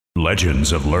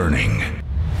Legends of Learning.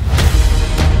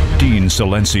 Dean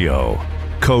Silencio,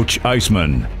 Coach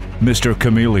Iceman, Mr.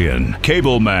 Chameleon,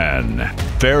 Cable Man,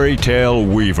 Fairy Tale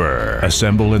Weaver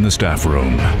assemble in the staff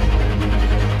room.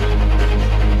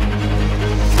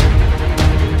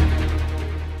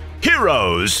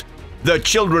 Heroes! The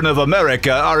children of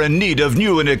America are in need of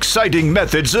new and exciting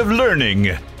methods of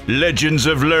learning. Legends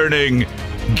of Learning.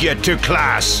 Get to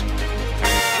class!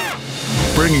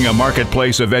 Bringing a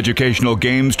marketplace of educational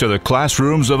games to the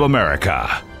classrooms of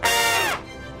America.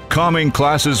 Calming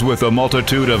classes with a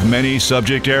multitude of many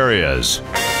subject areas.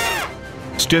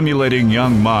 Stimulating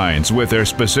young minds with their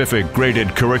specific graded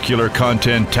curricular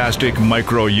content-tastic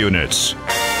micro-units.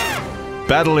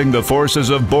 Battling the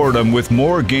forces of boredom with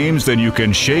more games than you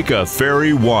can shake a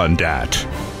fairy wand at.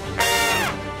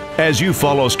 As you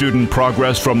follow student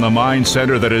progress from the mind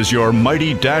center that is your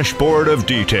mighty dashboard of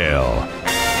detail.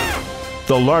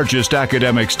 The largest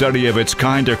academic study of its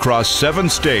kind across 7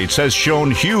 states has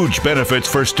shown huge benefits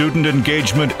for student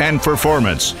engagement and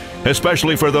performance,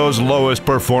 especially for those lowest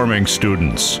performing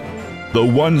students. The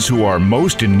ones who are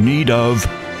most in need of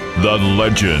the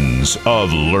legends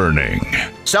of learning.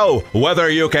 So, whether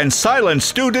you can silence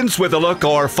students with a look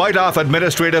or fight off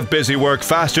administrative busywork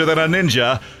faster than a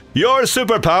ninja, your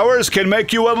superpowers can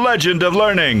make you a legend of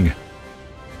learning.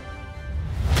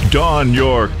 Don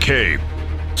your cape.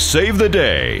 Save the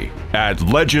day at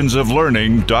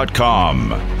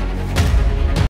legendsoflearning.com.